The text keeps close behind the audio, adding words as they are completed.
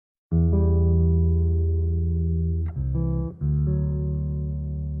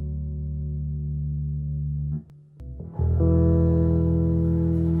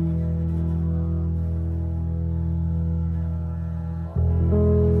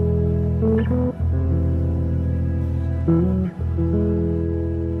Hello.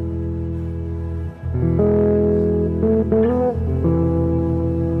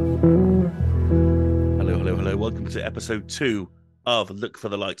 Welcome to episode 2 of Look for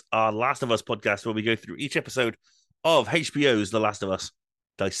the Light, our Last of Us podcast, where we go through each episode of HBO's The Last of Us,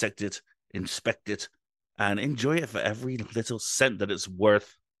 dissect it, inspect it, and enjoy it for every little cent that it's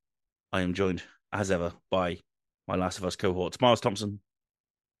worth. I am joined, as ever, by my Last of Us cohorts, Miles Thompson.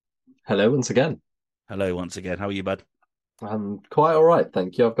 Hello once again. Hello once again. How are you, bud? I'm quite all right,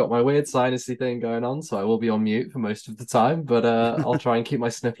 thank you. I've got my weird sinusy thing going on, so I will be on mute for most of the time, but I'll try and keep my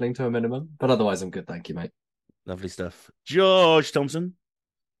sniffling to a minimum. But otherwise, I'm good, thank you, mate. Lovely stuff. George Thompson.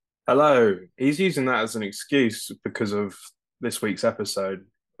 Hello. He's using that as an excuse because of this week's episode.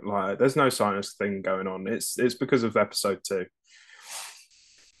 Like, there's no sinus thing going on. It's because of episode 2,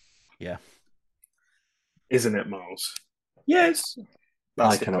 Yeah. isn't it, Miles? Yes.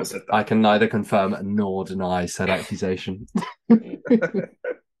 I can neither confirm nor deny said accusation.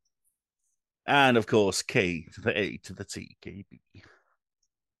 And, of course, K to the A to the T, KB.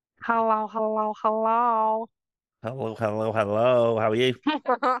 Hello. Hello. How are you?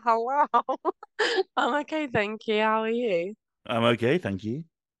 Hello. I'm okay, thank you. How are you? I'm okay, thank you.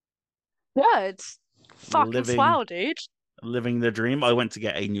 Good. Fucking Living- swell, dude. Living the dream. I went to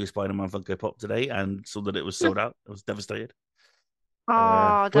get a new Spider-Man Funko Pop today and saw that it was sold out. I was devastated.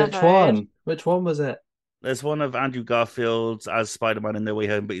 Oh, Which David. one? Which one was it? There's one of Andrew Garfield as Spider-Man in No Way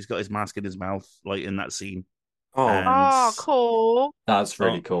Home, but he's got his mask in his mouth, like in that scene. Oh, And Oh, cool. That's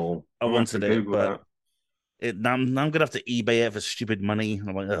really cool. I I'll have to wanted it, Google but now I'm gonna have to eBay it for stupid money.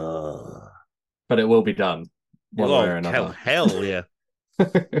 I'm like, ugh. But it will be done one way or another. Hell yeah.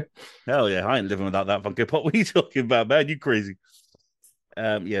 Hell yeah. I ain't living without that Funko Pop. What are you talking about, man? You crazy.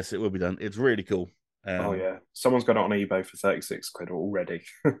 Yes, it will be done. It's really cool. Oh yeah, someone's got it on eBay for 36 quid already.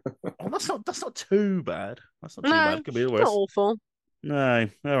 Oh, that's not too bad. That's not too No, bad. Could be the Not worst. awful. No.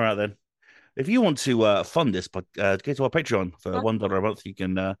 All right then. If you want to fund this, but go to our Patreon for $1 a month. You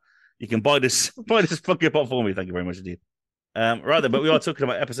can buy this Funko Pop for me. Thank you very much indeed. Right then, but we are talking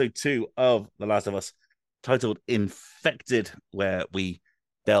about episode 2 of The Last of Us, titled Infected, where we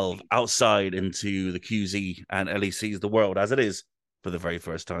delve outside into the QZ and Ellie sees the world as it is for the very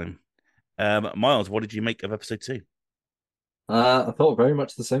first time. Miles, what did you make of episode 2? I thought very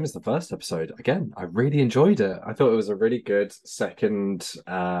much the same as the first episode. Again, I really enjoyed it. I thought it was a really good second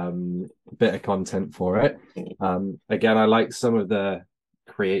bit of content for it. Again, I liked some of the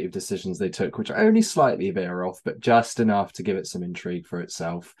creative decisions they took, which are only slightly veer off, but just enough to give it some intrigue for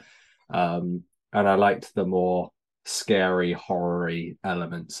itself. And I liked the more scary, horror-y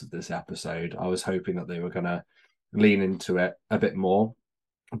elements of this episode. I was hoping that they were going to lean into it a bit more,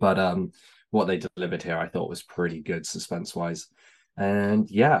 but what they delivered here I thought was pretty good suspense-wise. And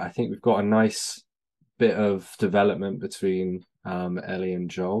yeah, I think we've got a nice bit of development between Ellie and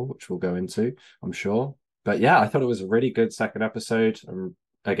Joel, which we'll go into, I'm sure. But yeah, I thought it was a really good second episode. I'm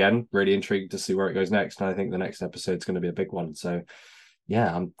again really intrigued to see where it goes next, and I think the next episode's going to be a big one. So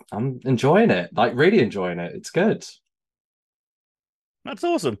yeah, I'm enjoying it, like really enjoying it. It's good. That's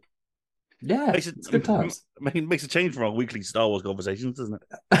awesome. Yeah, it's good times. Makes a change from our weekly Star Wars conversations, doesn't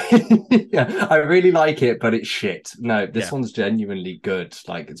it? Yeah, I really like it, but it's shit. No, this Yeah. one's genuinely good.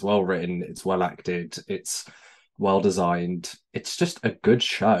 Like, it's well written, it's well acted, it's well designed. It's just a good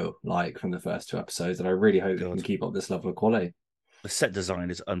show, like from the first 2 episodes, and I really hope they can God. keep up this level of quality. The set design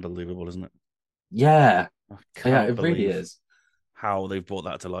is unbelievable, isn't it? Yeah, I yeah, can't it really believe is. how they've brought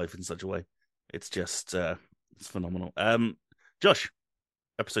that to life in such a way. It's just it's phenomenal. Josh,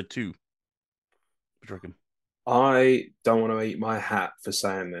 episode 2. What do you reckon? I don't want to eat my hat for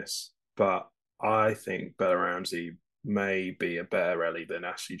saying this, but I think Bella Ramsey may be a better Ellie than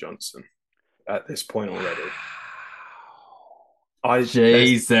Ashley Johnson at this point already.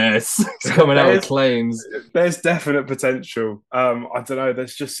 Jesus, it's coming out with there's- claims. There's definite potential. I don't know.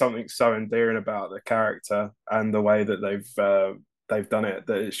 There's just something so endearing about the character and the way that they've done it,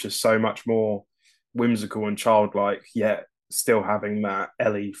 that it's just so much more whimsical and childlike, yet still having that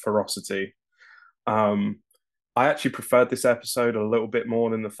Ellie ferocity. I actually preferred this episode a little bit more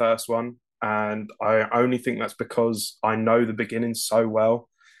than the first one, and I only think that's because I know the beginning so well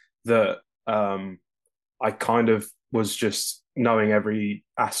that I kind of was just knowing every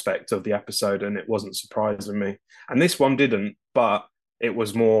aspect of the episode, and it wasn't surprising me. And this one didn't, but it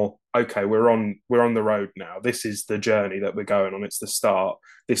was more okay. We're on the road now. This is the journey that we're going on. It's the start.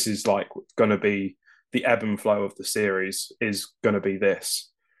 This is like going to be the ebb and flow of the series. Is going to be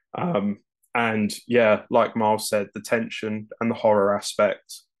this. And yeah, like Miles said, the tension and the horror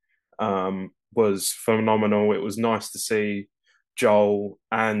aspect was phenomenal. It was nice to see Joel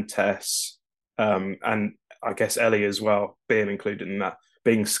and Tess and I guess Ellie as well being included in that,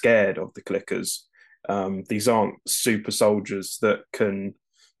 being scared of the clickers. These aren't super soldiers that can,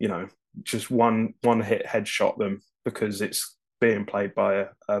 just one hit headshot them because it's being played by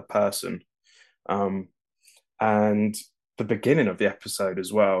a person. And the beginning of the episode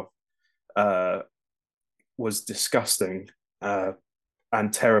as well was disgusting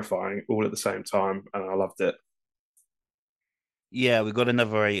and terrifying all at the same time, and I loved it. Yeah, we got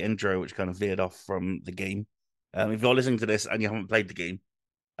another intro which kind of veered off from the game. If you're listening to this and you haven't played the game,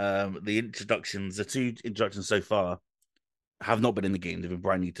 the two introductions so far have not been in the game. They've been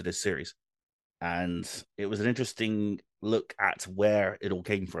brand new to this series. And it was an interesting look at where it all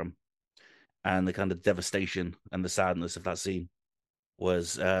came from. And the kind of devastation and the sadness of that scene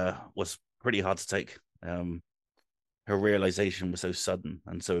was pretty hard to take. Her realization was so sudden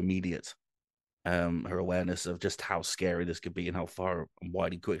and so immediate. Her awareness of just how scary this could be and how far and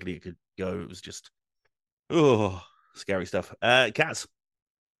wide and quickly it could go. It was just, scary stuff. Kaz.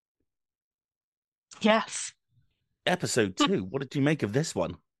 Yes. Episode 2. What did you make of this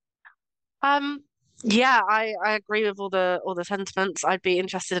one? Yeah, I agree with all the sentiments. I'd be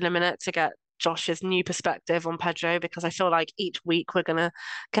interested in a minute to get Josh's new perspective on Pedro, because I feel like each week we're gonna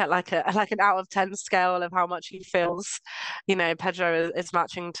get like an out of 10 scale of how much he feels. Pedro is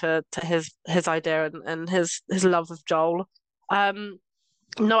matching to his idea and his love of Joel.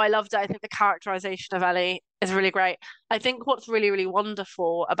 No, I loved it. I think the characterization of Ellie is really great. I think what's really, really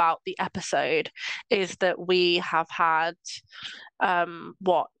wonderful about the episode is that we have had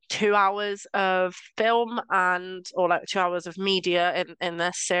 2 hours of film or like 2 hours of media in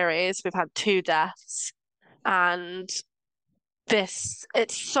this series. We've had 2 deaths, and it's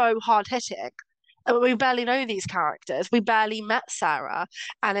so hard hitting. We barely know these characters. We barely met Sarah,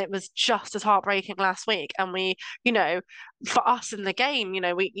 and it was just as heartbreaking last week. And for us in the game,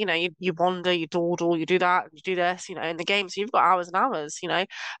 you wander, you dawdle, you do that, you do this, in the game. So you've got hours and hours,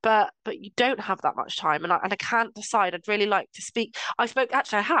 but you don't have that much time. And I can't decide. I'd really like to speak. I've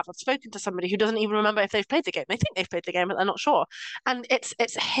spoken to somebody who doesn't even remember if they've played the game. They think they've played the game, but they're not sure. And it's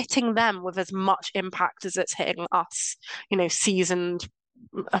hitting them with as much impact as it's hitting us, seasoned.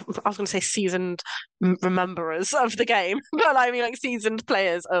 I was going to say seasoned rememberers of the game, but I mean like seasoned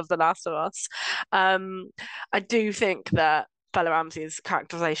players of The Last of Us. I do think that Bella Ramsey's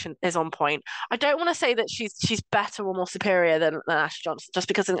characterization is on point. I don't want to say that she's better or more superior than Ashley Johnson, just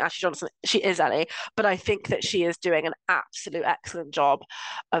because in Ashley Johnson she is Ellie, but I think that she is doing an absolute excellent job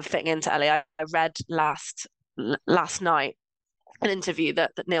of fitting into Ellie. I read last night an interview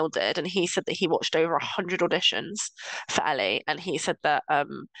that Neil did, and he said that he watched over 100 auditions for Ellie, and he said that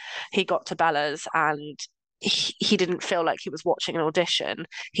he got to Bella's and he didn't feel like he was watching an audition.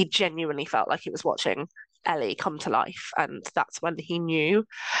 He genuinely felt like he was watching Ellie come to life, and that's when he knew.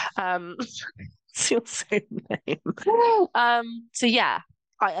 It's your same name. So yeah,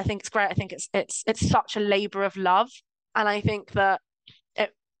 I think it's great. I think it's such a labor of love, and I think that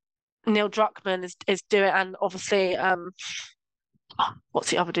Neil Druckmann is doing, and obviously what's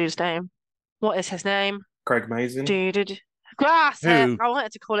the other dude's name? What is his name? Craig Mazin. Grass. I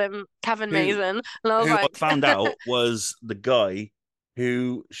wanted to call him Kevin Mazin, and I was like, I found out was the guy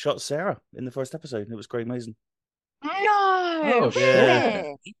who shot Sarah in the first episode. It was Craig Mazin. No,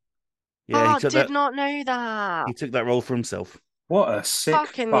 really? Yeah, I did not know that. He took that role for himself. What a sick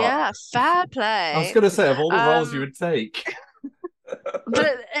fucking yeah, fair play. I was going to say, of all the roles you would take.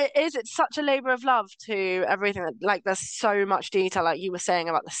 But it's such a labor of love to everything. Like there's so much detail, like you were saying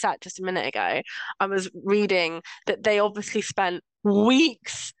about the set just a minute ago. I was reading that they obviously spent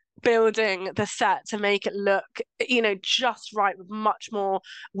weeks building the set to make it look, just right, with much more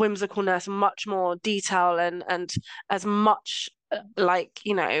whimsicalness, much more detail, and as much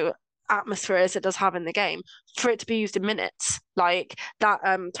atmosphere as it does have in the game, for it to be used in minutes, like that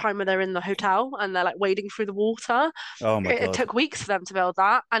time when they're in the hotel and they're like wading through the water. Oh my God. It took weeks for them to build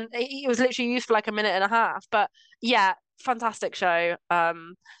that, and it was literally used for like a minute and a half. But yeah, fantastic show.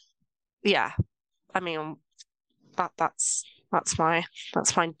 Yeah, I mean that's my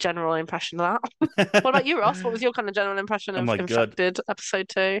general impression of that. What about you, Ross? What was your kind of general impression of Infected episode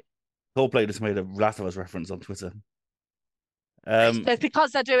 2? Coldplay just made a Last of Us reference on Twitter. It's because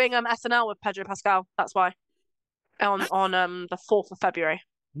they're doing SNL with Pedro Pascal. That's why. On the 4th of February.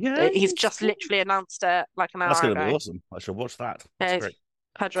 Yeah, he's just literally announced it like an hour ago. That's gonna be awesome. I should watch that. That's great.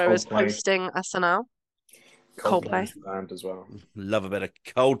 Pedro is hosting SNL. Coldplay band as well. Love a bit of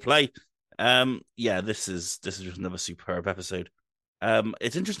Coldplay. Yeah, this is just another superb episode.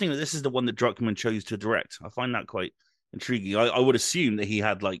 It's interesting that this is the one that Druckmann chose to direct. I find that quite intriguing. I would assume that he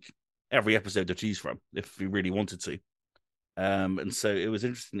had like every episode to choose from if he really wanted to. And so it was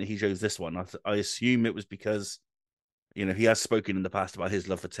interesting that he chose this one. I assume it was because, he has spoken in the past about his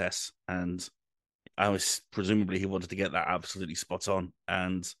love for Tess, and I was presumably he wanted to get that absolutely spot on.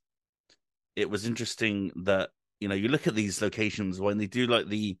 And it was interesting that, you look at these locations when they do like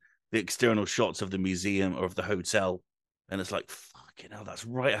the external shots of the museum or of the hotel, and it's like, fucking hell, that's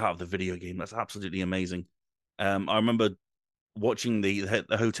right out of the video game. That's absolutely amazing. I remember watching the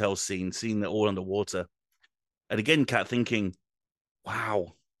hotel scene, seeing it all underwater. And again, Kat, thinking,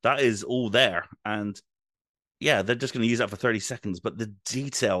 wow, that is all there. And yeah, they're just going to use that for 30 seconds. But the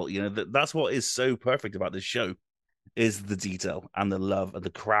detail, that's what is so perfect about this show, is the detail and the love and the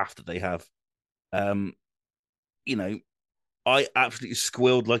craft that they have. I absolutely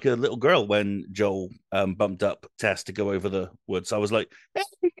squealed like a little girl when Joel bumped up Tess to go over the woods. I was like, hey,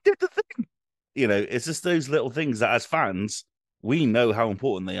 he did the thing. It's just those little things that as fans, we know how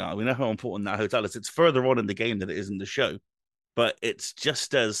important they are. We know how important that hotel is. It's further on in the game than it is in the show, but it's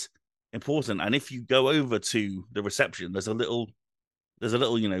just as important. And if you go over to the reception, there's a little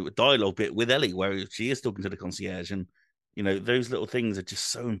dialogue bit with Ellie where she is talking to the concierge, and those little things are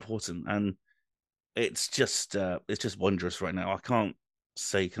just so important. And it's just wondrous right now. I can't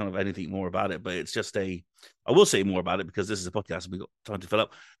say kind of anything more about it, but it's just I will say more about it because this is a podcast and we've got time to fill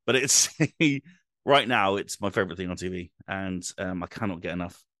up. But it's right now, it's my favorite thing on TV, and I cannot get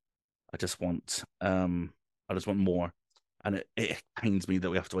enough. I just want more, and it pains me that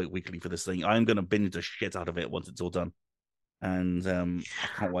we have to wait weekly for this thing. I'm going to binge the shit out of it once it's all done, and I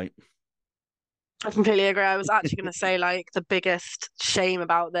can't wait. I completely agree. I was actually going to say, like, the biggest shame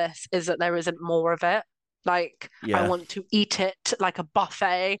about this is that there isn't more of it. Like, I want to eat it like a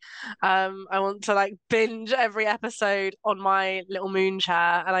buffet. I want to like binge every episode on my little moon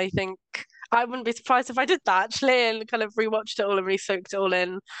chair, and I think I wouldn't be surprised if I did that actually, and kind of rewatched it all and re-soaked it all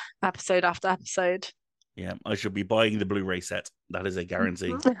in episode after episode. Yeah, I should be buying the Blu-ray set. That is a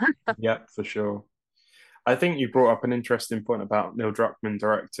guarantee. Yeah, for sure. I think you brought up an interesting point about Neil Druckmann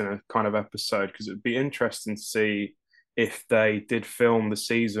directing a kind of episode, because it'd be interesting to see if they did film the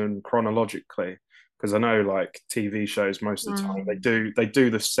season chronologically. Because I know, like, TV shows, most of the time they do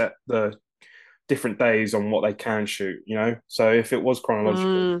the different days on what they can shoot. So if it was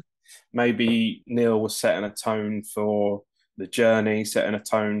chronological, maybe Neil was setting a tone for the journey, setting a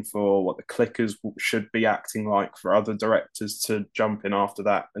tone for what the clickers should be acting like for other directors to jump in after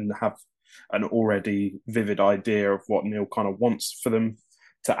that and have an already vivid idea of what Neil kind of wants for them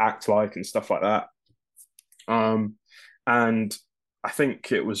to act like and stuff like that. And I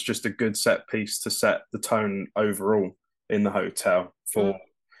think it was just a good set piece to set the tone overall in the hotel for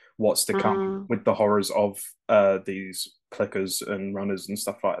what's to come with the horrors of these clickers and runners and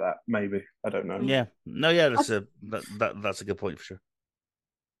stuff like that. Maybe, I don't know. Yeah, no, yeah, that's a good point for sure.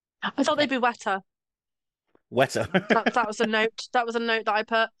 I thought they'd be wetter. That was a note. That was a note that I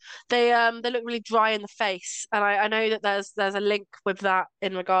put. They look really dry in the face, and I know that there's a link with that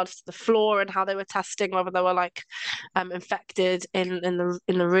in regards to the floor and how they were testing whether they were like infected in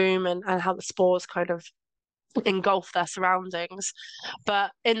the room, and how the spores kind of engulf their surroundings.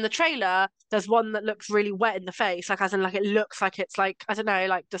 But in the trailer, there's one that looks really wet in the face, like as in like it looks like it's like, I don't know,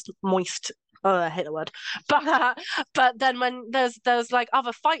 like just moist. Oh, I hate the word. But then when there's like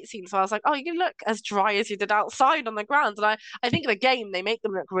other fight scenes, so I was like, oh, you look as dry as you did outside on the ground. And I think in the game they make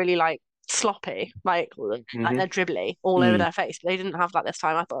them look really like sloppy, like they're dribbly all over their face. But they didn't have that this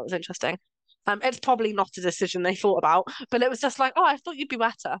time. I thought it was interesting. It's probably not a decision they thought about, but it was just like, oh, I thought you'd be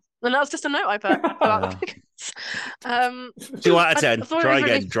wetter, and that was just a note I put about the 2 out of 10. Try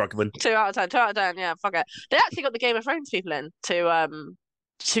again, Druckmann. 2 out of 10. 2 out of 10. Yeah, fuck it. They actually got the Game of Thrones people in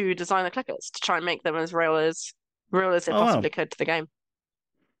to design the clickers to try and make them as real as they possibly could to the game.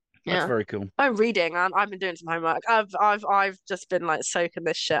 That's very cool. I'm reading, and I've been doing some homework. I've just been like soaking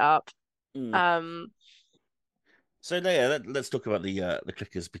this shit up. So yeah, let's talk about the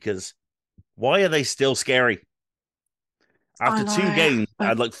clickers, because why are they still scary? After 2 games, I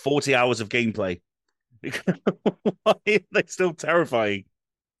had like 40 hours of gameplay. Why are they still terrifying?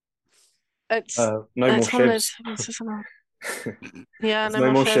 It's no more shivs. Yeah,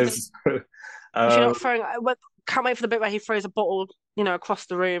 no more shivs. If you're not throwing, can't wait for the bit where he throws a bottle, across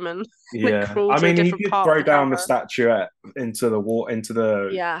the room and I mean, he did throw down the statuette into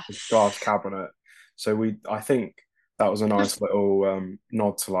the glass cabinet. So I think that was a nice little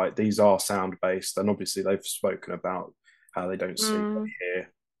nod to like, these are sound based, and obviously they've spoken about how they don't see what they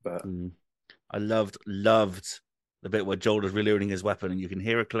hear. But I loved the bit where Joel is reloading his weapon and you can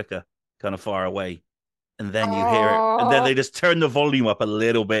hear a clicker kind of far away, and then you hear it, and then they just turn the volume up a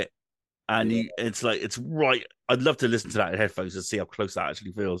little bit, and it's like, it's right. I'd love to listen to that in headphones and see how close that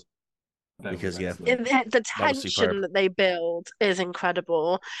actually feels. That was because yeah, excellent. The that was superb. tension that they build is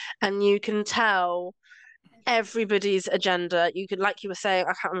incredible, and you can tell everybody's agenda. You could, like you were saying,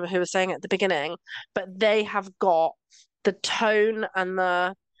 I can't remember who was saying it at the beginning, but they have got the tone and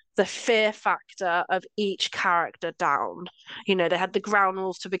the fear factor of each character down. You know, they had the ground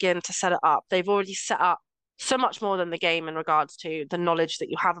rules to begin to set it up. They've already set up so much more than the game in regards to the knowledge that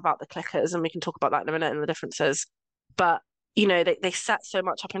you have about the clickers, and we can talk about that in a minute and the differences. But you know, they set so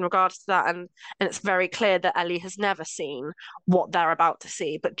much up in regards to that, and it's very clear that Ellie has never seen what they're about to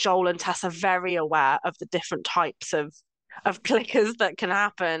see. But Joel and Tess are very aware of the different types of clickers that can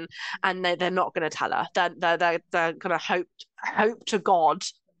happen, and they're not going to tell her. They're going to hope to God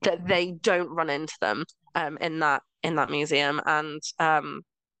that they don't run into them in that museum, and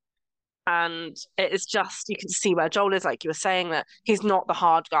it is just, you can see where Joel is, like you were saying, that he's not the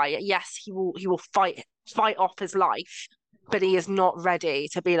hard guy. Yes, he will fight off his life, but he is not ready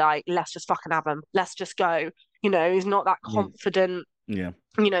to be like, let's just fucking have him, let's just go. You know, he's not that confident. Yeah.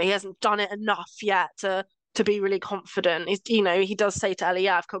 You know, he hasn't done it enough yet to be really confident. He's, you know, he does say to Ellie,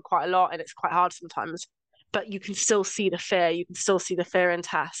 yeah, I've cooked quite a lot and it's quite hard sometimes, but you can still see the fear. You can still see the fear in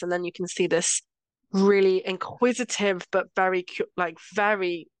Tess, and then you can see this really inquisitive but very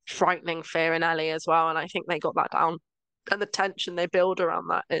frightening fear in Ellie as well. And I think they got that down, and the tension they build around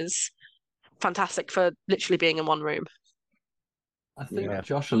that is fantastic for literally being in one room. I think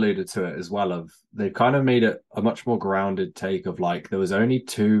Josh alluded to it as well. Of they've kind of made it a much more grounded take of like there was only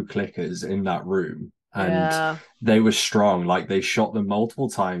 2 clickers in that room, and they were strong. Like they shot them multiple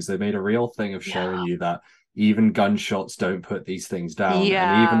times. They made a real thing of showing you that even gunshots don't put these things down.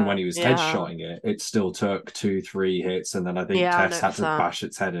 And even when he was headshotting it, it still took 2-3 hits, and then I think Tess had to bash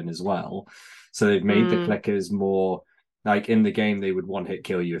its head in as well. So they've made the clickers more. Like in the game, they would one-hit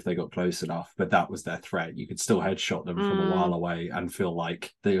kill you if they got close enough, but that was their threat. You could still headshot them from a while away and feel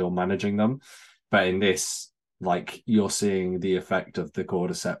like that you're managing them. But in this, like you're seeing the effect of the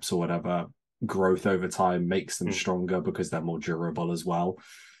cordyceps or whatever growth over time makes them stronger because they're more durable as well,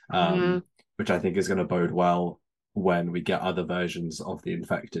 which I think is going to bode well when we get other versions of the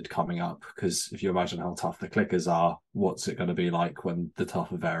infected coming up. Because if you imagine how tough the clickers are, what's it going to be like when the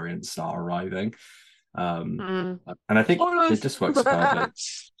tougher variants start arriving? And I think it just works perfectly.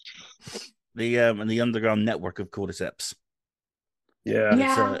 The underground network of cordyceps.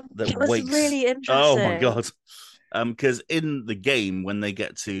 That was really interesting. Oh my god! Because in the game, when they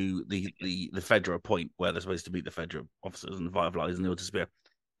get to the Fedra point where they're supposed to meet the Fedra officers and the Fireflies and the Autosphere,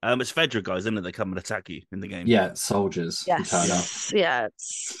 it's Fedra guys, isn't it? They come and attack you in the game. Yeah, soldiers. Who turn up.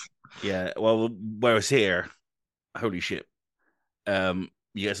 Yeah. Well, whereas here, holy shit.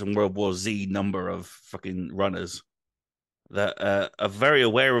 You get some World War Z number of fucking runners that are very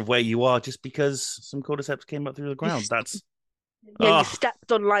aware of where you are just because some cordyceps came up through the ground. That's you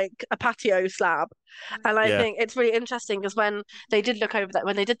stepped on like a patio slab. And I think it's really interesting because when they did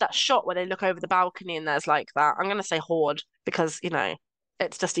that shot where they look over the balcony and there's like that, I'm gonna say horde because, you know,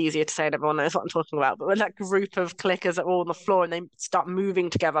 it's just easier to say and everyone knows what I'm talking about. But when that group of clickers are all on the floor and they start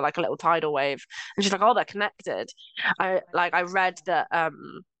moving together like a little tidal wave, and she's like, oh, they're connected. I read that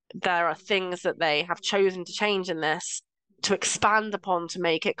there are things that they have chosen to change in this to expand upon to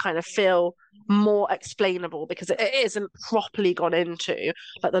make it kind of feel more explainable, because it isn't properly gone into.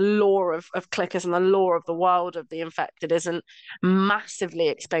 Like the lore of clickers and the lore of the world of the infected isn't massively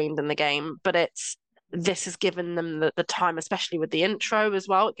explained in the game, but this has given them the time, especially with the intro as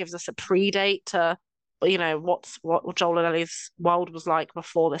well. It gives us a predate to, you know, what Joel and Ellie's world was like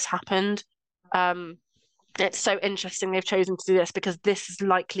before this happened. It's so interesting they've chosen to do this because this is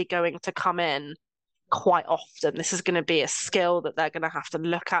likely going to come in quite often. This is going to be a skill that they're going to have to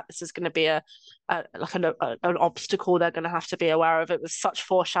look at. This is going to be an obstacle they're going to have to be aware of. It was such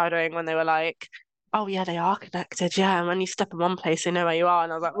foreshadowing when they were like, oh yeah, they are connected. Yeah, and when you step in one place, they know where you are.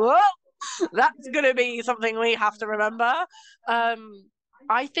 And I was like, whoa! That's going to be something we have to remember.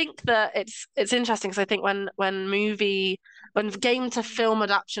 I think that it's interesting because I think when game to film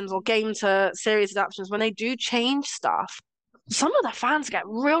adaptations or game to series adaptations, when they do change stuff, some of the fans get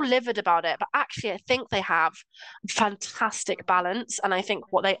real livid about it. But actually, I think they have fantastic balance, and I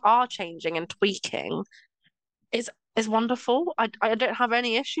think what they are changing and tweaking is wonderful. I don't have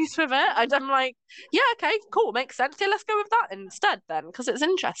any issues with it. I'm like, yeah, okay, cool, makes sense. Yeah, let's go with that instead then, because it's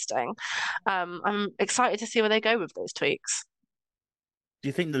interesting. I'm excited to see where they go with those tweaks. Do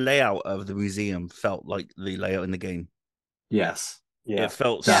you think the layout of the museum felt like the layout in the game? Yes. Yeah. It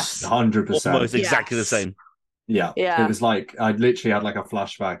felt 100% almost exactly the same. Yeah. It was like I literally had like a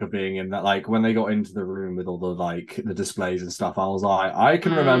flashback of being in that, like when they got into the room with all the like the displays and stuff. I was like, I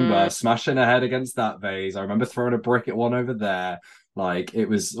can remember smashing a head against that vase. I remember throwing a brick at one over there. Like it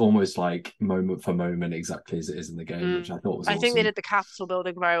was almost like moment for moment, exactly as it is in the game, which I thought was I think they awesome. did the Capitol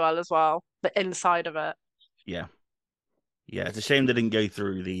building very well as well, the inside of it. Yeah, yeah. It's a shame they didn't go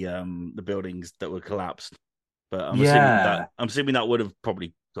through the buildings that were collapsed. But Yeah, I'm assuming that would have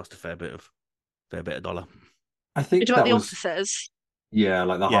probably cost a fair bit of dollar. I Did think you like that the was offices? yeah,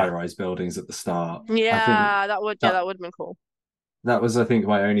 like the high Yeah. rise buildings at the start. I think Yeah, that would that that would have been cool. that was, I think,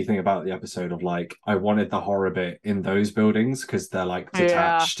 my only thing about the episode of like I wanted the horror bit in those buildings because they're like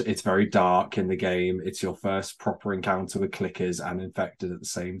Yeah. detached. It's very dark in the game. It's your first proper encounter with clickers and infected at the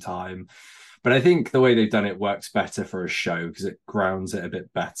same time. But I think the way they've done it works better for a show because it grounds it a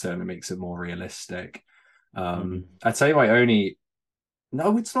bit better and it makes it more realistic. Mm. I'd say my only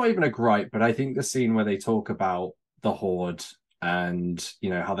no, it's not even a gripe, but I think the scene where they talk about the Horde and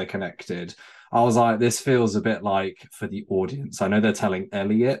how they're connected, I was like, this feels a bit like for the audience. I know they're telling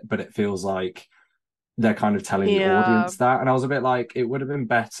Elliot, but it feels like they're kind of telling the Yeah. audience that. And I was a bit like, it would have been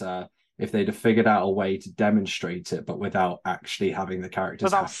better if they'd have figured out a way to demonstrate it, but without actually having the characters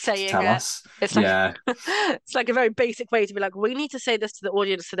Without have to saying tell it. us. It's like Yeah, it's like a very basic way to be like, we need to say this to the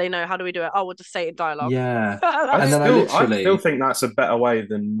audience so they know. How do we do it? Oh, we'll just say it in dialogue. yeah. I And then I still literally, think that's a better way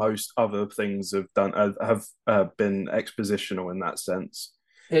than most other things have done have been expositional in that sense.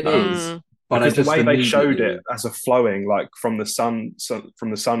 it Um, is, Mm. but I because the just way they showed it immediately, as a flowing like from the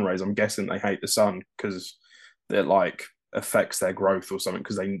from the sun rays, I'm guessing they hate the sun because it like affects their growth or something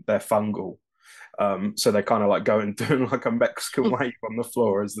because they're fungal. So they kind of like go and do like a Mexican wave on the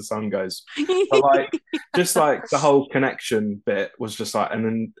floor as the sun goes. But like just like the whole connection bit was just like, and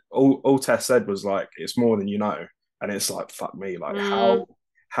then all Tess said was like, it's more than you know, and it's like fuck me, like Mm.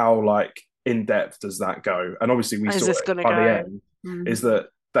 how like in depth does that go? And obviously we Is saw this it gonna by the go? end Mm. is that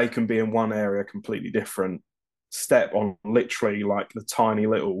they can be in one area completely different, step on literally like the tiny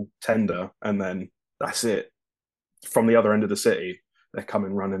little tender, and then that's it. From the other end of the city, they're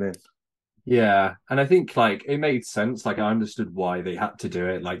coming running in. yeah, and I think like it made sense. Like I understood why they had to do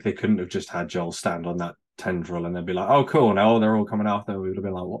it. Like they couldn't have just had Joel stand on that tendril and then be like, "Oh, cool, now they're all coming after." We would have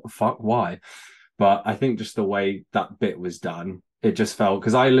been like, "What the fuck? Why?" But I think just the way that bit was done, it just felt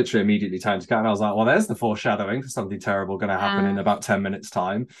because I literally immediately turned to Kat and I was like, "Well, there's the foreshadowing for something terrible going to happen in Mm. about 10 minutes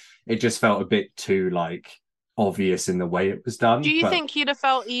time." It just felt a bit too like obvious in the way it was Do done. you But think you'd have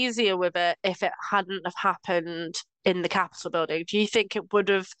felt easier with it if it hadn't have happened in the Capitol building? Do you think it would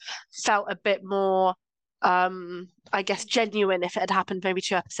have felt a bit more, I guess, genuine if it had happened maybe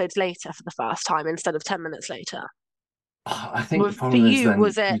 2 episodes later for the first time instead of 10 minutes later? I think the For problem is you, then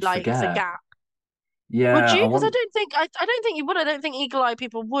was it you'd like the forget. gap? Would Yeah, I you? Because want. I don't think you would. I don't think eagle eye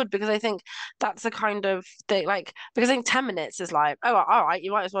people would because I think that's the kind of thing like because I think 10 minutes is like, oh, all right,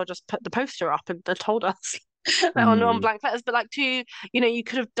 you might as well just put the poster up and told us like, on Hmm. blank letters. But like you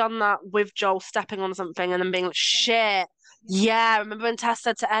could have done that with Joel stepping on something and then being like, shit. Yeah, remember when Tess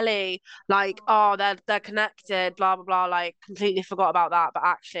said to Ellie, like, oh, they're connected, blah blah blah, like completely forgot about that, but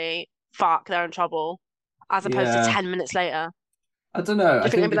actually, fuck, they're in trouble, as opposed to Yeah, 10 minutes later. I don't know. Do you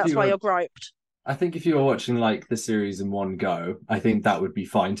think maybe that's why you're griped? I think if you were watching like the series in one go, I think that would be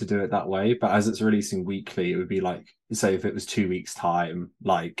fine to do it that way. But as it's releasing weekly, it would be like, say, if it was 2 weeks' time,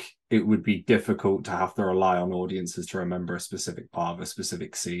 like it would be difficult to have to rely on audiences to remember a specific part of a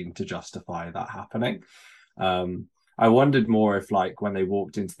specific scene to justify that happening. I wondered more if, like, when they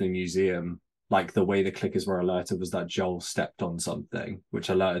walked into the museum, like the way the clickers were alerted was that Joel stepped on something, which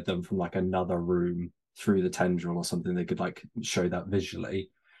alerted them from like another room through the tendril or something. They could like show that visually.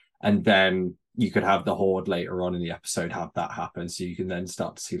 And then you could have the horde later on in the episode have that happen, so you can then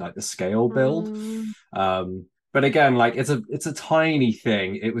start to see like the scale build. Mm, But again, like it's a tiny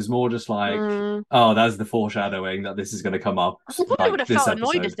thing. It was more just like, mm. oh, that's the foreshadowing that this is going to come up I probably would like have this felt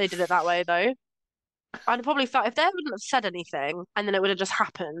annoyed if episode. they did it that way, though. I'd have probably felt if they wouldn't have said anything and then it would have just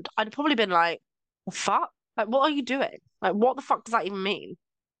happened, I'd have probably been like, "The fuck? Like, what are you doing? Like, what the fuck does that even mean?"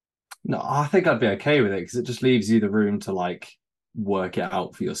 No, I think I'd be okay with it because it just leaves you the room to like work it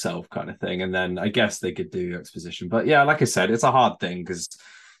out for yourself, kind of thing. And then I guess they could do exposition. But yeah, like I said, it's a hard thing because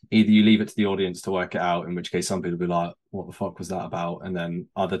either you leave it to the audience to work it out, in which case some people will be like, "What the fuck was that about?" And then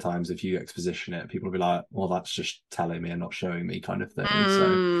other times, if you exposition it, people will be like, "Well, that's just telling me and not showing me," kind of thing.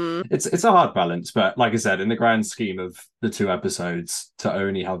 So Mm, it's a hard balance. But like I said, in the grand scheme of the 2 episodes, to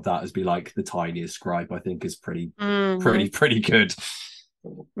only have that as be like the tiniest gripe, I think is mm, pretty good.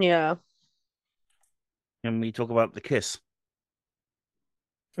 yeah. Can we talk about the kiss?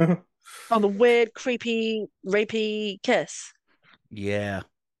 Oh, the weird, creepy, rapey kiss. Yeah.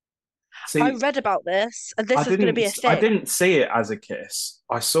 I See, read about this, and this is going to be a I thing. didn't see it as a kiss.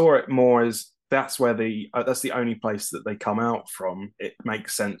 I saw it more as that's where that's the only place that they come out from. It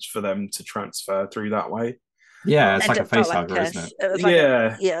makes sense for them to transfer through that way. Yeah, it's It like a felt like face hugger, isn't kiss. it? It was like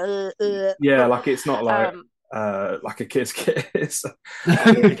Yeah, yeah, ugh. like it's not Um, like a kiss. Because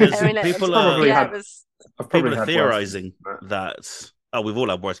I mean, I've people are probably yeah, it had was. I've people probably are had worse kisses theorizing than that. Oh, we've all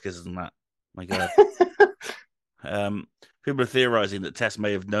had worse kisses than that. My God. Um, People are theorizing that Tess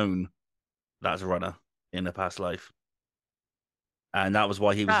may have known that's a runner in a past life, and that was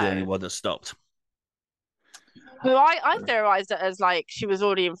why he was the only No. one that stopped. Well, I that. theorized it as like she was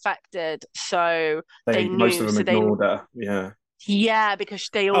already infected, so they Most of knew. them So they, ignored her. Yeah. yeah, because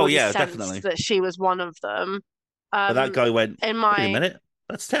they Oh already yeah, sensed definitely. that she was one of them. But that guy went, In "Wait a my minute,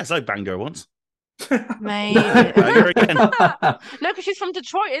 that's Tess. I banged her once. maybe Bang her again." no, because she's from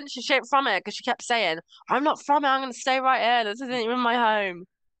Detroit, isn't she? She ain't from it because she kept saying, "I'm not from it. I'm going to stay right here. This isn't even my home."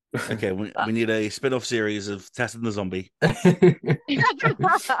 Okay, we need a spin-off series of Tess and the Zombie.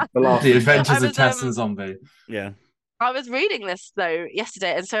 The The last I Adventures of was Tess and Zombie. Yeah, I was reading this though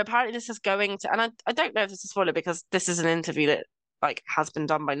yesterday, and so apparently this is going to, and I don't know if this is spoiler because this is an interview that like has been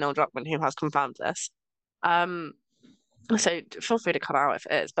done by Neil Druckmann, who has confirmed this. Um, so feel free to cut out if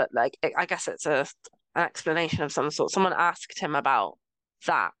it is, but like I guess it's an explanation of some sort. Someone asked him about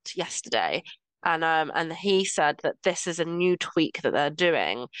that yesterday, and he said that this is a new tweak that they're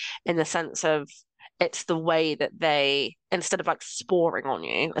doing in the sense of it's the way that they instead of like sporing on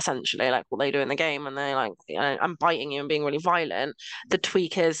you essentially like what they do in the game and they like I'm biting you and being really violent. The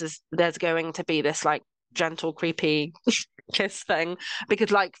tweak is there's going to be this like gentle creepy kiss thing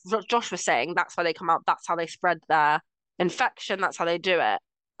because like Josh was saying that's why they come out, that's how they spread their infection, that's how they do it.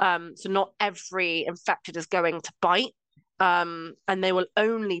 So not every infected is going to bite, and they will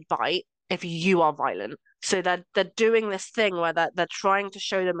only bite if you are violent. So they're doing this thing where they're trying to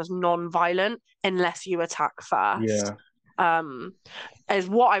show them as non-violent unless you attack first. Yeah. Um, is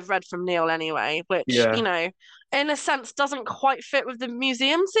what I've read from Neil anyway, which, Yeah. in a sense doesn't quite fit with the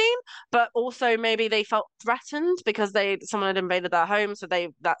museum scene, but also maybe they felt threatened because someone had invaded their home, so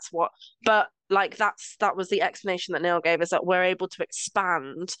that's what. But like that was the explanation that Neil gave, is that we're able to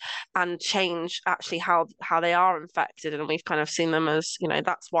expand and change actually how they are infected, and we've kind of seen them as,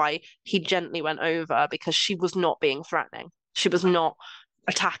 that's why he gently went over because she was not being threatening. She was not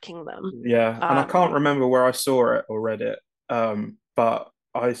attacking them. Yeah. And I can't Um, remember where I saw it or read it. But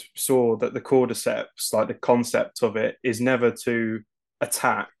I saw that the cordyceps, like the concept of it, is never to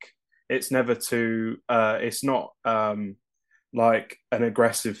attack. It's never to. It's not like an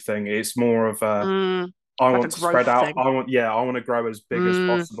aggressive thing. It's more of a. mm, I like a want to spread growth out. thing. I want to grow as big as Mm,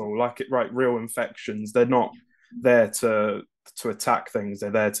 possible. Like it, right? Real infections. They're not there to attack things.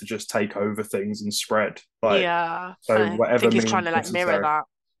 They're there to just take over things and spread. Like yeah, so, I whatever think he's trying means to like mirror necessary. that.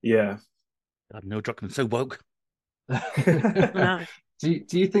 Yeah. God, Neil Druckmann's so woke. No. Do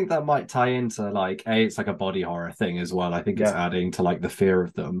you think that might tie into like it's like a body horror thing as well? I think it's Yeah. adding to like the fear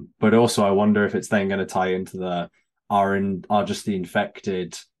of them, but also I wonder if it's then going to tie into the are just the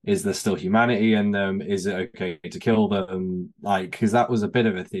infected? Is there still humanity in them? Is it okay to kill them? Like, because that was a bit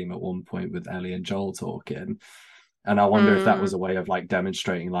of a theme at one point with Ellie and Joel talking, and I wonder if that Mm. was a way of like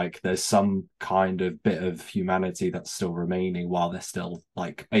demonstrating like there's some kind of bit of humanity that's still remaining while they're still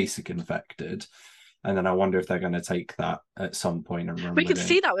like basic infected. And then I wonder if they're going to take that at some point and run We with could it.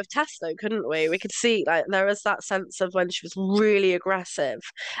 see that with Tess though, couldn't we? We could see like there was that sense of when she was really aggressive,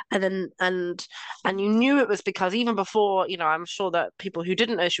 and then and you knew it was because even before, I'm sure that people who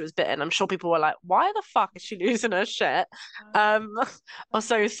didn't know she was bitten, I'm sure people were like, why the fuck is she losing her shit? Um, or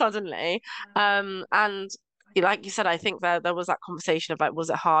so suddenly. And like you said, I think there was that conversation of like,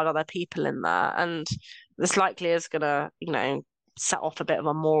 was it hard? Are there people in there? And this likely is gonna, set off a bit of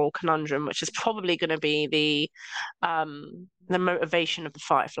a moral conundrum, which is probably going to be the motivation of the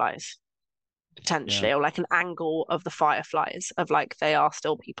Fireflies Yeah, potentially, or like an angle of the Fireflies of like they are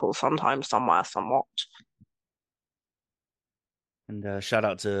still people sometimes, somewhere, somewhat. and shout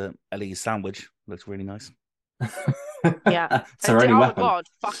out to Ellie's sandwich. Looks really nice. Yeah. It's her only Oh weapon. God,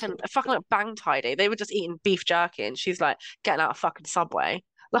 fucking like bang tidy. They were just eating beef jerky, and she's like getting out of fucking Subway.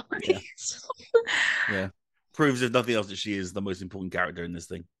 Like, Yeah. Yeah, proves if nothing else that she is the most important character in this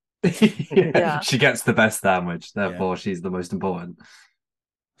thing. Yeah. She gets the best sandwich, Yeah. therefore she's the most important.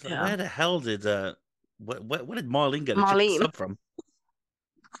 It's like, Yeah. where the hell did where did Marlene get a chicken Marlene. sub from?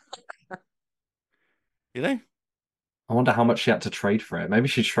 You know? I wonder how much she had to trade for it. Maybe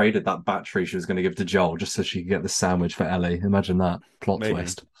she traded that battery she was going to give to Joel just so she could get the sandwich for Ellie. Imagine that plot Maybe.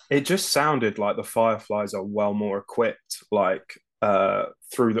 twist. It just sounded like the Fireflies are well more equipped, like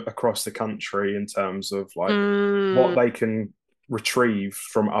across the country in terms of like what Mm, they can retrieve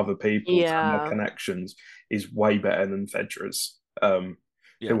from other people and their yeah. connections is way better than Fedra's.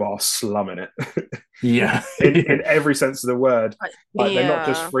 who are slumming it Yeah. in every sense of the word. Like they're not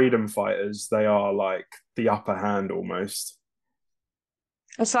just Yeah. freedom fighters; they are like the upper hand almost.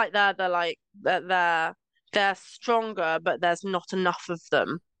 It's like they're stronger, but there's not enough of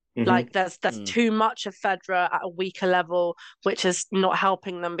them. Hmm. Like there's Mm. too much of Fedra at a weaker level, which is not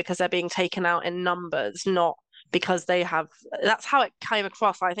helping them because they're being taken out in numbers, not because they have. That's how it came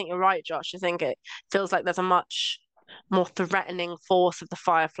across. I think you're right, Josh. I think it feels like there's a much more threatening force of the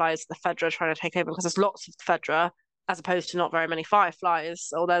Fireflies that the Fedra are trying to take over because there's lots of Fedra as opposed to not very many Fireflies,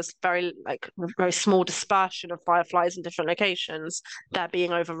 or there's very small dispersion of Fireflies in different locations. They're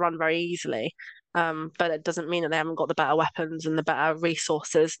being overrun very easily. But it doesn't mean that they haven't got the better weapons and the better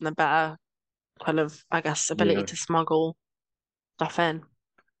resources and the better kind of, I guess, ability Yeah. to smuggle stuff in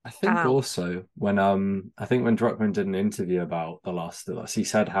I and think out. also when Druckmann did an interview about The Last of Us, he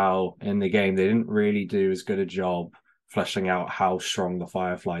said how in the game they didn't really do as good a job fleshing out how strong the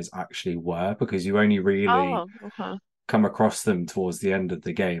Fireflies actually were, because you only really Oh, okay. come across them towards the end of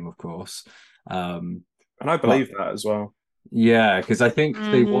the game, of course. Um, And I but believe that as well. yeah, because I think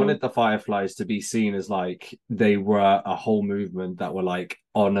they Mm-hmm. wanted the Fireflies to be seen as like they were a whole movement that were like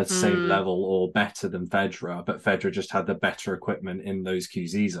on the same Mm. level or better than Fedra, but Fedra just had the better equipment in those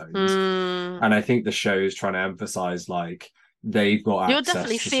QZ zones. Mm. And I think the show is trying to emphasize like they've got You're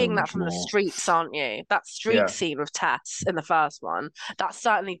definitely access to so seeing that much from the more. streets, aren't you? That street Yeah. scene with Tess in the first one, that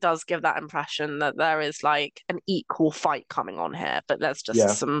certainly does give that impression that there is like an equal fight coming on here, but there's just Yeah.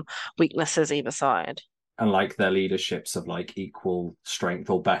 some weaknesses either side. And like their leaderships of like equal strength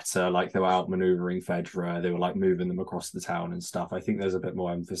or better, like they were outmaneuvering Fedra, they were like moving them across the town and stuff. I think there's a bit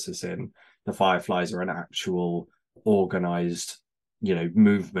more emphasis in the Fireflies are an actual organized,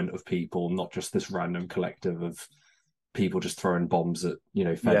 movement of people, not just this random collective of people just throwing bombs at,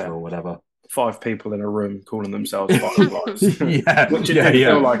 Fedra Yeah. or whatever. 5 people in a room calling themselves Fireflies, Yeah, which it yeah, did yeah.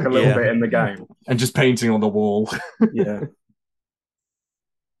 feel like a little Yeah. bit in the game. And just painting on the wall. Yeah.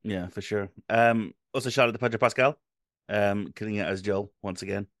 Yeah, for sure. Also shout out to Pedro Pascal, killing it as Joel once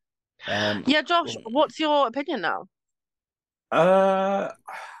again. Yeah, Josh, what's your opinion now? Uh,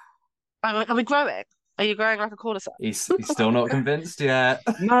 Are we growing? Are you growing like a cul-de-sac? He's still not convinced yet.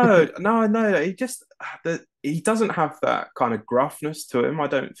 no. He doesn't have that kind of gruffness to him. I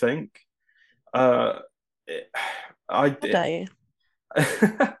don't think. Uh, it- I How dare you?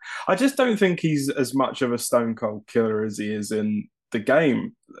 I just don't think he's as much of a stone cold killer as he is in the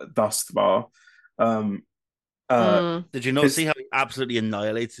game thus far. Um, Mm. Did you not 'cause- see how he absolutely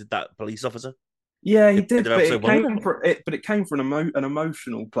annihilated that police officer? yeah, he At the did, end of but episode it one? came from it. But it came from an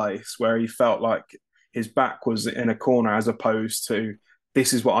emotional place where he felt like his back was in a corner, as opposed to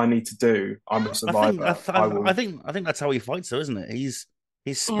this is what I need to do. I'm a I think survivor. I will. I think that's how he fights, though, isn't it? He's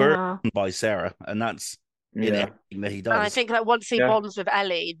spurred Yeah. by Sarah, and that's in Yeah. everything that he And I does. think that once he Yeah. bonds with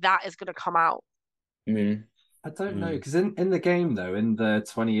Ellie, that is going to come out. Mm. I don't know, Mm. because in the game, though, in the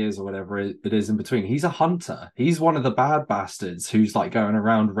 20 years or whatever it is in between, he's a hunter. He's one of the bad bastards who's like going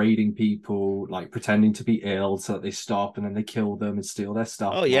around raiding people, like pretending to be ill so that they stop and then they kill them and steal their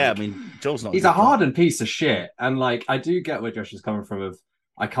stuff. Oh yeah, Like, I mean Joel's not. he's good a for that. hardened piece of shit. And like, I do get where Josh is coming from.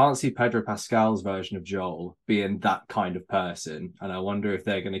 I can't see Pedro Pascal's version of Joel being that kind of person. And I wonder if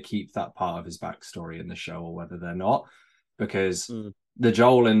they're going to keep that part of his backstory in the show or whether they're not. Because Mm. the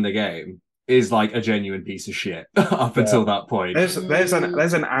Joel in the game is like a genuine piece of shit up Yeah. until that point. There's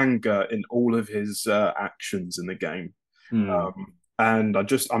an anger in all of his actions in the game. Mm. And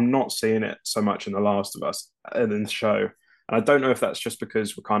I'm not seeing it so much in The Last of Us and in the show. And I don't know if that's just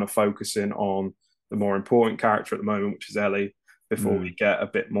because we're kind of focusing on the more important character at the moment, which is Ellie, before we get a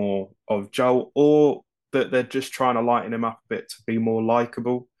bit more of Joel, or that they're just trying to lighten him up a bit to be more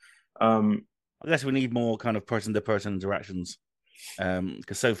likable. I guess we need more kind of person-to-person interactions.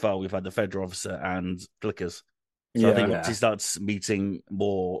 Because so far we've had the Federal officer and clickers. So I think once he starts meeting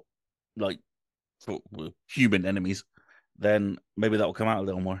more like human enemies, then maybe that will come out a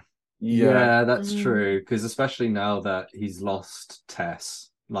little more. Yeah, that's Mm. true. Because especially now that he's lost Tess,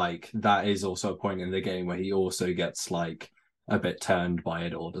 like that is also a point in the game where he also gets like a bit turned by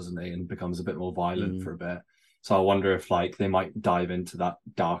it all, doesn't he? And becomes a bit more violent for a bit. So I wonder if like they might dive into that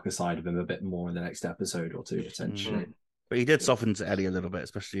darker side of him a bit more in the next episode or two, potentially. But he did soften to Ellie a little bit,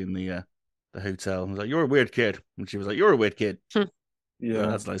 especially in the hotel. He was like, "You're a weird kid," and she was like, "You're a weird kid." Yeah,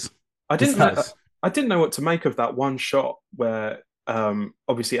 that's nice. I didn't Nice. I didn't know what to make of that one shot where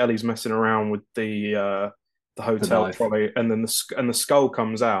obviously Ellie's messing around with the hotel knife. trolley, and then the skull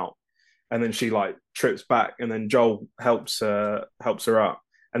comes out, and then she like trips back, and then Joel helps her up,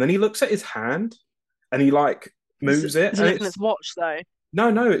 and then he looks at his hand, and he like moves it. Is he and looking at his watch though?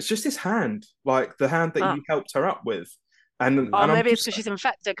 No, it's just his hand, like the hand that you helped her up with. And Oh, I'm maybe it's just because she's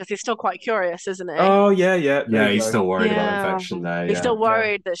infected because he's still quite curious, isn't he? oh yeah, there Yeah, you he's go. still worried about Yeah. infection there. He's Yeah. still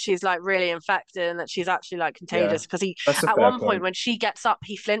worried that she's like really infected and that she's actually like contagious because he That's a at fair one point point. when she gets up,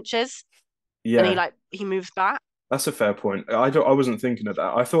 he flinches and Yeah, he moves back. that's a fair point. I wasn't thinking of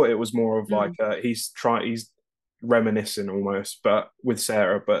that. I thought it was more of like Mm. he's reminiscing almost, but with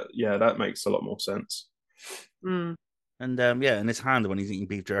Sarah. But yeah, that makes a lot more sense. Mm. And and his hand when he's eating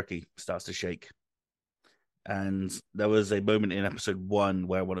beef jerky starts to shake. And there was a moment in episode 1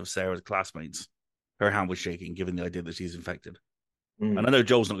 where one of Sarah's classmates, her hand was shaking, given the idea that she's infected. Mm. And I know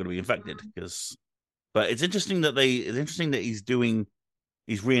Joel's not going to be infected but it's interesting that he's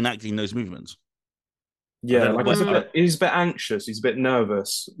reenacting those movements. Yeah, But like he's a bit anxious. He's a bit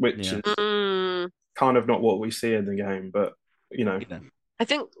nervous, which Yeah. is kind of not what we see in the game. But you know, I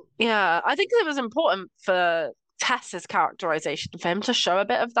think it was important for Tess's characterization for him to show a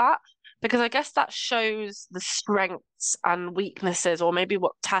bit of that because I guess that shows the strengths and weaknesses, or maybe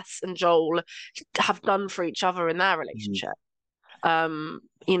what Tess and Joel have done for each other in their relationship. That's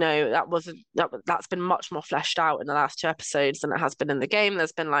been much more fleshed out in the last 2 episodes than it has been in the game.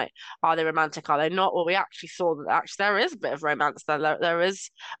 There's been like, are they romantic? Are they not? Well, we actually saw that actually there is a bit of romance there. There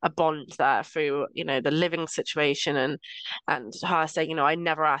is a bond there through, the living situation and her saying, I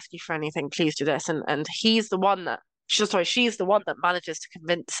never ask you for anything. Please do this. And she's the one that manages to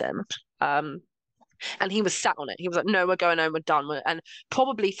convince him. And he was sat on it. He was like, no, we're going home, we're done. And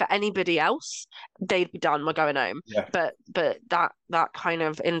probably for anybody else, they'd be done, we're going home. Yeah. But that kind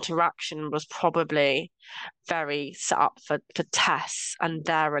of interaction was probably very set up for Tess and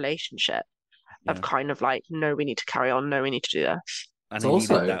their relationship of kind of like, no, we need to carry on. No, we need to do this. And he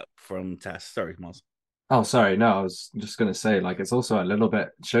needed that from Tess. Sorry, Miles. Oh, sorry. No, I was just going to say, like, it's also a little bit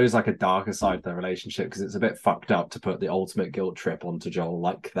shows like a darker side of the relationship because it's a bit fucked up to put the ultimate guilt trip onto Joel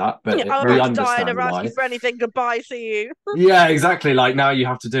like that. But I'm we about to die, understand never ask why. you for anything. Goodbye, see you. Yeah, exactly. Like now you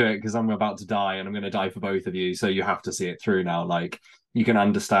have to do it because I'm about to die and I'm going to die for both of you. So you have to see it through now. Like you can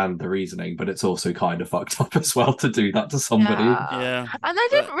understand the reasoning, but it's also kind of fucked up as well to do that to somebody. Yeah. And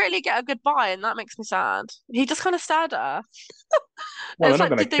they didn't really get a goodbye, and that makes me sad. He just kind of stared at her. well, It's they're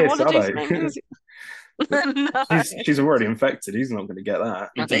not like, going did to they kiss, want to are do they? something? No. She's already infected. He's not going to get that.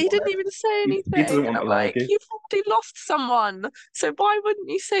 He didn't even say anything. He doesn't want I'm to like, like it. you've already lost someone, so why wouldn't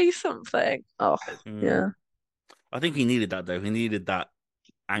you say something? Oh, yeah. I think he needed that though. He needed that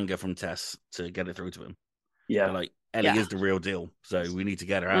anger from Tess to get it through to him. Yeah. They're like Ellie is the real deal, so we need to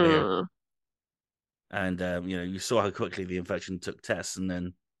get her out of here. And you saw how quickly the infection took Tess, and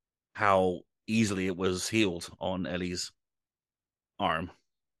then how easily it was healed on Ellie's arm.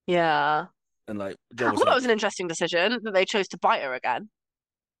 Yeah. And like, That was an interesting decision that they chose to bite her again.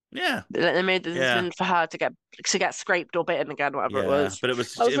 Yeah. They made the decision for her to get scraped or bitten again, whatever it was. But it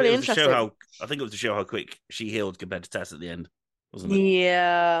was really interesting. I think it was to show how quick she healed compared to Tess at the end, wasn't it?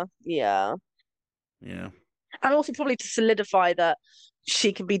 Yeah. Yeah. And also probably to solidify that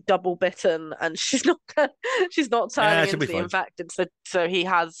she can be double bitten and she's not turning into the infected. So he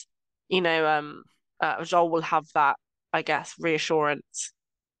has, Joel will have that, I guess, reassurance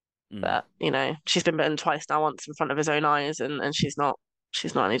that, she's been bitten twice now, once in front of his own eyes, and she's not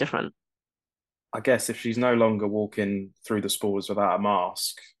any different. I guess if she's no longer walking through the spores without a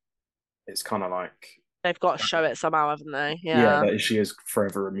mask, it's kind of like they've got to show it somehow, haven't they? Yeah, that she is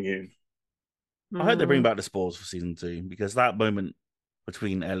forever immune. I hope they bring back the spores for season 2 because that moment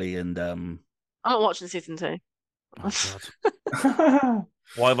between Ellie and I'm not watching season 2. Oh God.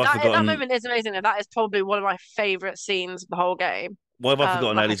 Why have I forgotten? That moment is amazing. That is probably one of my favorite scenes of the whole game. Why have I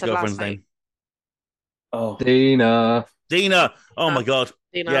forgotten Ellie's girlfriend's name? Oh, Dina. Oh my God.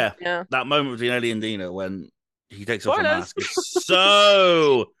 Dina. Yeah. That moment between Ellie and Dina when he takes off the mask is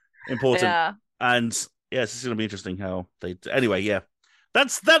so important. Yeah. And yeah, it's going to be interesting how they. Anyway, yeah,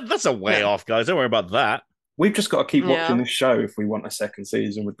 that's a way off, guys. Don't worry about that. We've just got to keep watching this show if we want a second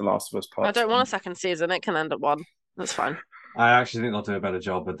season with The Last of Us Part. I don't want a second season. It can end at 1. That's fine. I actually think they'll do a better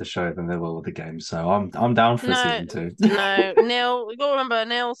job with the show than they will with the game, so I'm down for season 2. No, Neil, you got to remember,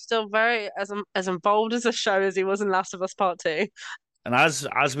 Neil's still very as involved as a show as he was in Last of Us Part 2. And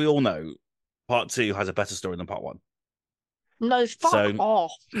as we all know, Part 2 has a better story than Part 1. No, fuck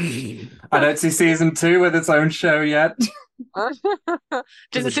off. I don't see season 2 with its own show yet.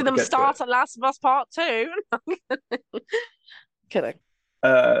 Didn't see them start at Last of Us Part 2. Kidding.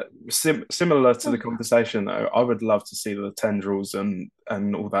 Similar to the conversation though, I would love to see the tendrils and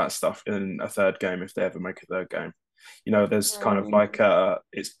all that stuff in a third game if they ever make a third game. There's kind of like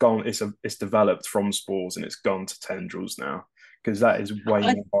it's developed from spores and it's gone to tendrils now, because that is way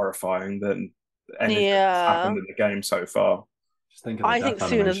more horrifying than anything that's happened in the game so far. Just think I think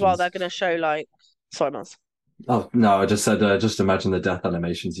soon as well they're going to show like, sorry, Miles. Oh no, I just said just imagine the death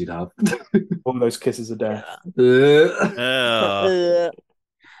animations you'd have. All those kisses of death. Ugh. Uh,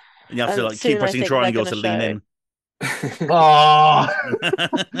 And you have to and like keep soon I pressing think they're triangle going to to lean show. in. Oh,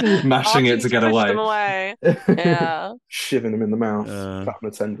 mashing Asking it you to to get push away. them away. Yeah. Shivering them in the mouth, Uh, cutting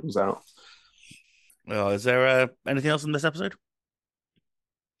the tendrils out. is there anything else in this episode?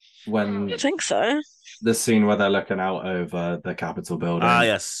 I When think so. the scene where they're looking out over the Capitol Ah, building,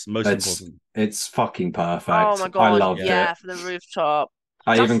 yes, most it's important. it's fucking Oh perfect. my I God. loved Yeah. it. Yeah, for the rooftop.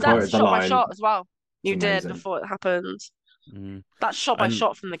 I even That's quoted the shot by line. shot as well. It's You did amazing. before it happened. Mm. That's shot by And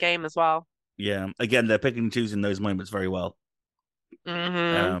shot from the game as well. yeah, again, they're picking and choosing those moments very well. Hmm.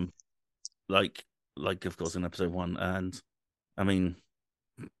 Um, like of course in episode 1, and I mean,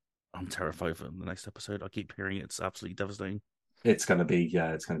 I'm terrified for the next episode. I keep hearing it's absolutely devastating. It's gonna be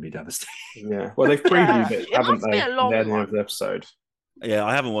devastating. Yeah. Well, they've Yeah, previewed it, it haven't must be they? a In the long ending of one. the episode. Yeah,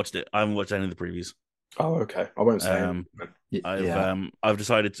 I haven't watched it. I haven't watched any of the previews. Oh, okay. I won't say Um, anything. Yeah, I've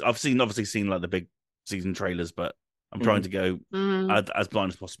decided. I've obviously seen like the big season trailers, but I'm trying to go Mm. as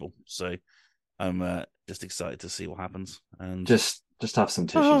blind as possible. So I'm just excited to see what happens. And just have some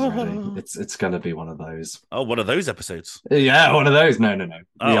tissues ready. It's gonna be one of those. oh, what are those episodes? Yeah, one of those. No.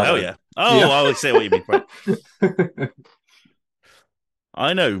 Oh, hell yeah! Oh, I'll say what you mean. Right. Yeah.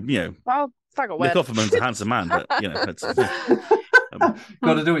 I know, Well, that got Nick weird. Offerman's a handsome man, but it's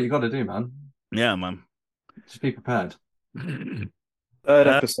Got to do what you got to do, man. yeah, man. Just be prepared. Third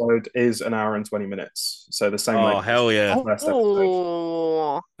Uh, episode is an hour and 20 minutes. So the same Oh, length as hell yeah! the first episode.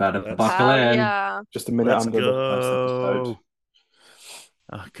 Oh, Better Let's- buckle hell in. yeah. Just a minute Let's under the first episode. go.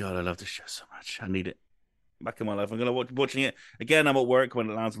 Oh god, I love this show so much. I need it back in my life. I'm gonna watching it again. I'm at work when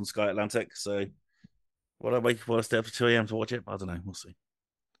it lands on Sky Atlantic. So, what I wake for a stay up to 2 a.m. to watch it? I don't know. We'll see.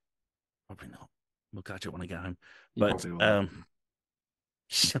 Probably not. We'll catch it when I get home. You But probably will.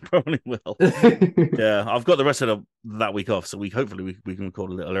 I probably will. Yeah, I've got the rest of that week off, so hopefully we can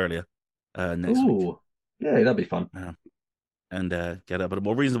record a little earlier next week Ooh, yeah, that'd be fun. and get up at a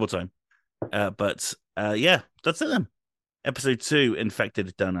more reasonable time. But yeah, that's it then. Episode 2,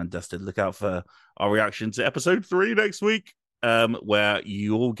 Infected, Done and Dusted. Look out for our reaction to episode 3 next week, where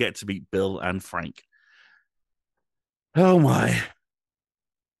you all get to meet Bill and Frank. Oh my.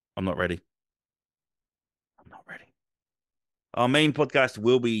 I'm not ready. Our main podcast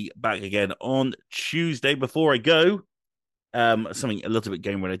will be back again on Tuesday. Before I go, something a little bit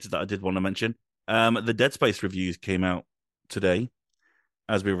game related that I did want to mention. The Dead Space reviews came out today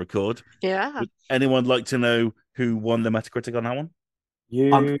as we record. Yeah. Would anyone like to know who won the Metacritic on that one?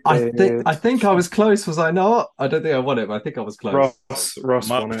 You I think I was close. Was I not? I don't think I won it, but I think I was close. Ross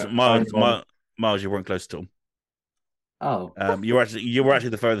won it. Miles, you weren't close at all. Oh, You were actually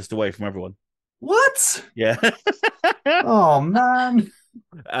the furthest away from everyone. what? Yeah. Oh man.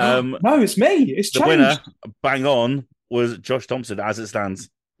 No, it's me. It's The changed. winner, bang on, was Josh Thompson as it stands.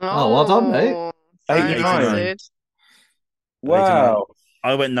 Oh, well done, mate. Oh, thanks, 89. dude. Wow.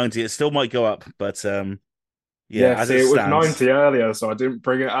 I went 90. It still might go up, but Yeah, as see, it it was stands, 90 earlier, so I didn't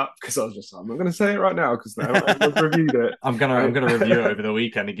bring it up because I was just, I'm not going to say it right now because now I've reviewed it. I'm gonna review it over the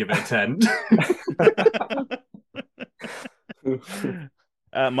weekend and give it a 10.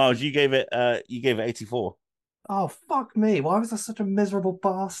 Miles, you gave it 84. Oh fuck me! Why was I such a miserable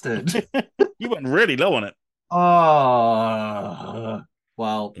bastard? You went really low on it. Oh,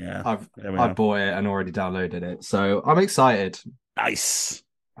 well, Yeah, there we I go. bought it and already downloaded it, so I'm excited. Nice.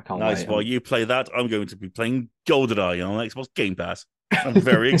 I can't Nice. wait. While you play that, I'm going to be playing GoldenEye on Xbox Game Pass. I'm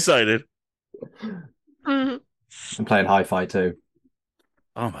very excited. Mhm. I'm playing Hi-Fi too.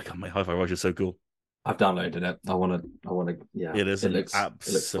 Oh my god, my Hi-Fi Rush is so cool. I've downloaded it. I want to. Yeah, It is It an looks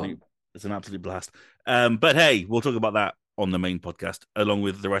absolute. fun. It's an absolute blast. But hey, we'll talk about that on the main podcast, along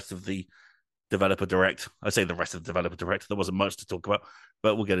with the rest of the developer direct. I say the rest of the developer direct. There wasn't much to talk about,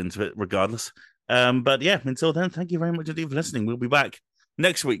 but we'll get into it regardless. But yeah, until then, thank you very much indeed for listening. We'll be back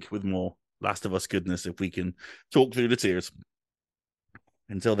next week with more Last of Us goodness if we can talk through the tears.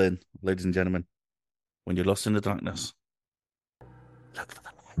 Until then, ladies and gentlemen, when you're lost in the darkness, look for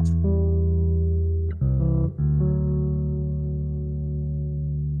the light.